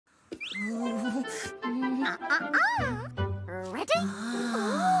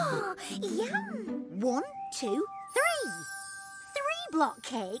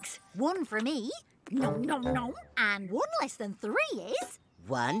cakes. 1 for me. Nom, nom, nom. And 1 less than 3 is...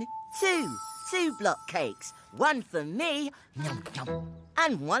 1, 2. 2 block cakes. 1 for me. Nom, nom.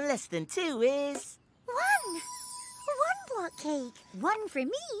 And 1 less than 2 is... 1. 1 block cake. 1 for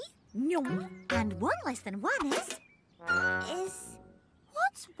me. Nom. And 1 less than 1 is...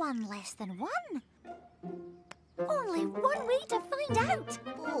 What's 1 less than 1? Only one way to find out.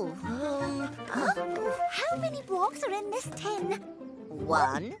 How many blocks are in this tin?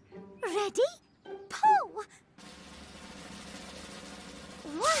 1. Ready? Pull.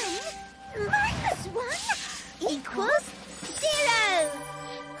 1 minus 1 equals 0.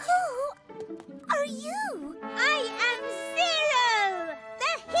 Who are you? I am Zero,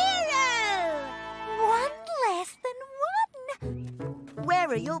 the hero. 1 less than 1. Where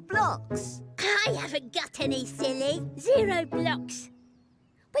are your blocks? I haven't got any, silly. 0 blocks.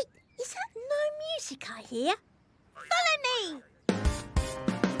 Wait, is that no music I hear? Follow me!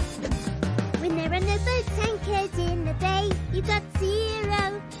 When there are no boats anchored in the bay, you got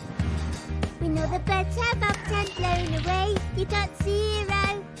 0. When all the birds have upped and flown away, you got 0.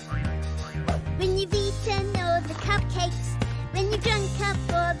 When you've eaten all the cupcakes, when you've drunk up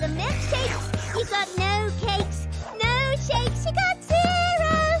all the milkshakes, you got no cakes, no shakes, you got 0.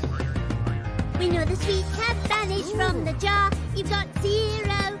 When all the sweets have vanished from the jar, you've got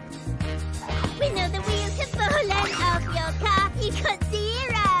 0. When all the wheels have fallen off your car, you've got 0.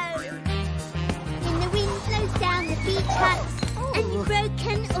 When the wind blows down the beach huts and you've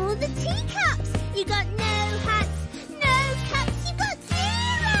broken all the teacups, you got no hats, no cups, you got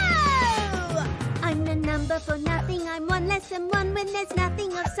 0. I'm the number for nothing. I'm 1 less than 1 when there's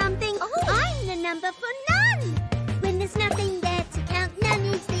nothing of something. I'm the number for none. When there's nothing there to count, none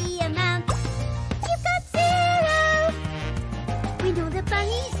is the amount. You've got 0. When all the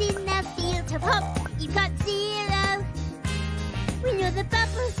bunnies in the field have hopped, you've got 0. When all the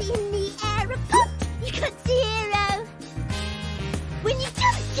bubbles in the air have popped, you've got 0. When you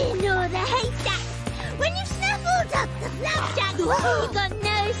jumped in all the haystacks, when you snuffled up the flapjacks, you've got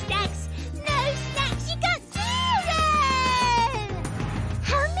no stacks, no stacks, you got 0.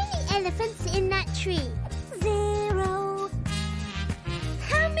 How many elephants in that tree? 0.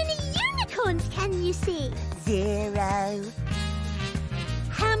 How many unicorns can you see? 0.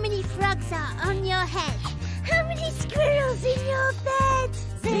 How many frogs are on your head? How many squirrels in your bed?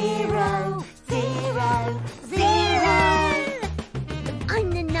 0, 0, 0. I'm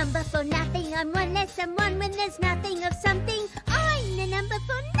the number for nothing. I'm 1 less than 1 when there's nothing of something. I'm the number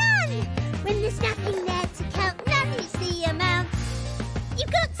for none. When there's nothing there to count, none is the amount. You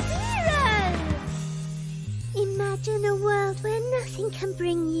got 0. Imagine a world where nothing can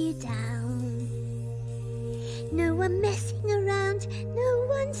bring you down. No one messing around, no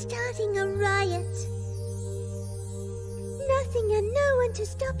one starting a riot. Nothing and no one to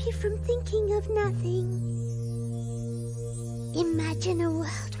stop you from thinking of nothing. Imagine a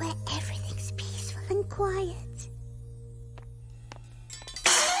world where everything's peaceful and quiet.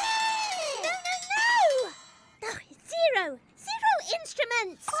 No! Oh, 0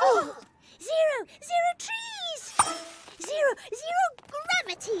 instruments! 0 trees! 0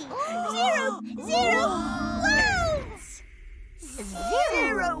 gravity! 0 worlds!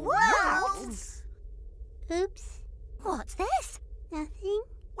 0 worlds? Oops. What's this? Nothing.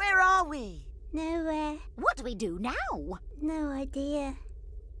 Where are we? Nowhere. What do we do now? No idea.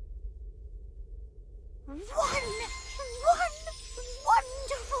 One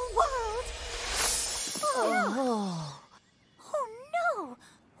wonderful world! Oh no!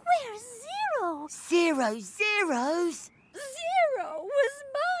 Where's 0? 0 zeros? 0 was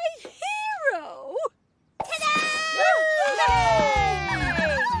my hero! Ta-da!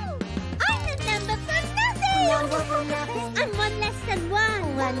 I'm the number for nothing! I'm 1 less than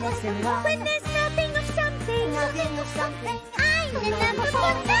 1. 1 less than 1. When there's nothing of something. Nothing of something. I'm the number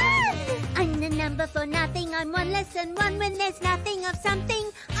for none. I'm the number for nothing. I'm 1 less than 1. When there's nothing of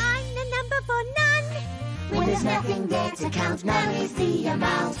something. I'm the number for none. When there's nothing there to count, none is the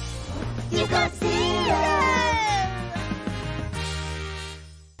amount. You got 0.